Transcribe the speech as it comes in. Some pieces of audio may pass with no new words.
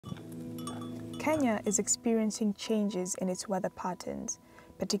Kenya is experiencing changes in its weather patterns,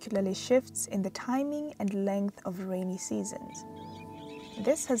 particularly shifts in the timing and length of rainy seasons.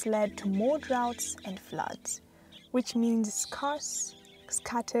 This has led to more droughts and floods, which means scarce,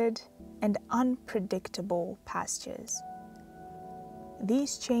 scattered, and unpredictable pastures.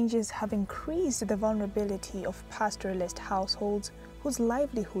 These changes have increased the vulnerability of pastoralist households whose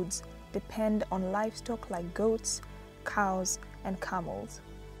livelihoods depend on livestock like goats, cows, and camels.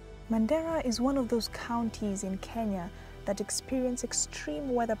 Mandera is one of those counties in Kenya that experience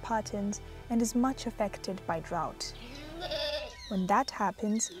extreme weather patterns and is much affected by drought. When that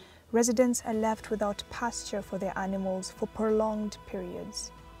happens, residents are left without pasture for their animals for prolonged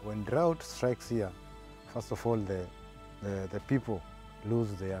periods. When drought strikes here, first of all, the people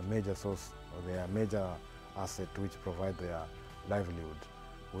lose their major source or their major asset which provide their livelihood,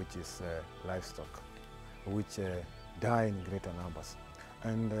 which is livestock, which die in greater numbers.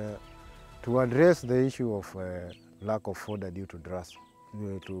 And to address the issue of lack of fodder due to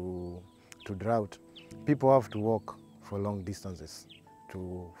drought, people have to walk for long distances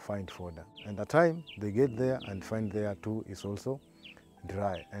to find fodder. And at time they get there and find there too is also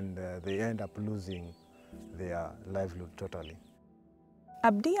dry, and they end up losing their livelihood totally.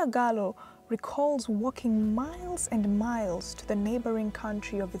 Abdia Gallo recalls walking miles and miles to the neighboring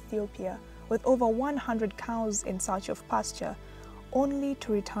country of Ethiopia with over 100 cows in search of pasture, only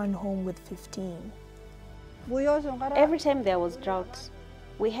to return home with 15. Every time there was drought,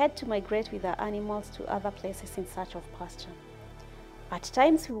 we had to migrate with our animals to other places in search of pasture. At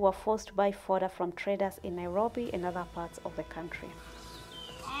times, we were forced to buy fodder from traders in Nairobi and other parts of the country.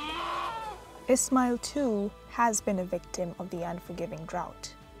 Ismail, too, has been a victim of the unforgiving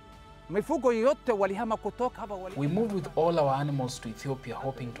drought. We moved with all our animals to Ethiopia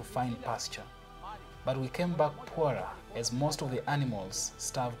hoping to find pasture, but we came back poorer as most of the animals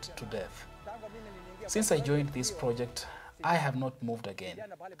starved to death. Since I joined this project, I have not moved again.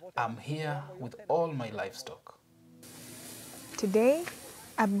 I'm here with all my livestock. Today,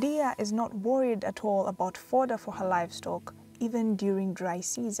 Abdia is not worried at all about fodder for her livestock, even during dry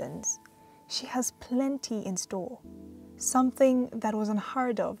seasons. She has plenty in store, something that was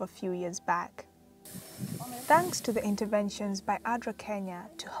unheard of a few years back. Thanks to the interventions by ADRA Kenya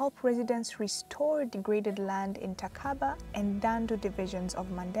to help residents restore degraded land in Takaba and Dandu divisions of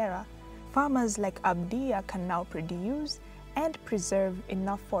Mandera, farmers like Abdia can now produce and preserve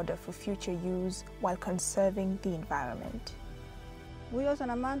enough fodder for future use while conserving the environment.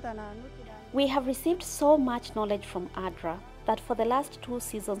 We have received so much knowledge from ADRA that for the last 2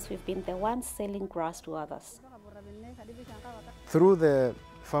 seasons we've been the ones selling grass to others. Through the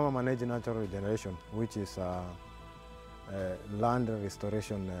Farmer Managed Natural Regeneration, which is a land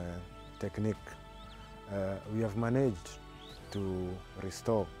restoration technique, we have managed to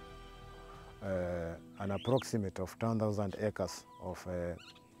restore an approximate of 10,000 acres of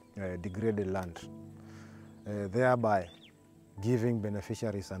degraded land, thereby giving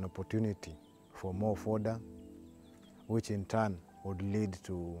beneficiaries an opportunity for more fodder, which in turn would lead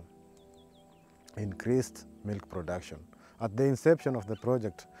to increased milk production. At the inception of the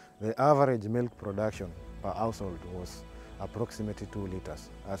project, the average milk production per household was approximately 2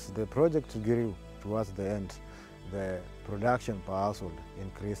 liters. As the project grew towards the end, the production per household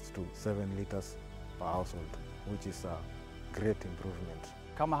increased to 7 liters per household, which is a great improvement.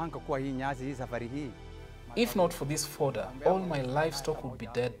 If not for this fodder, all my livestock would be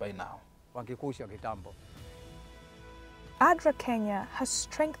dead by now. ADRA Kenya has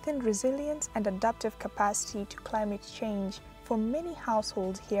strengthened resilience and adaptive capacity to climate change for many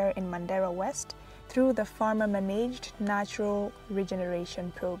households here in Mandera West through the Farmer Managed Natural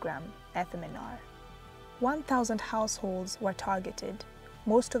Regeneration Program, FMNR. 1,000 households were targeted.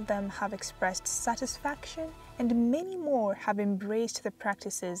 Most of them have expressed satisfaction, and many more have embraced the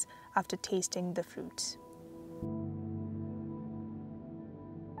practices after tasting the fruits.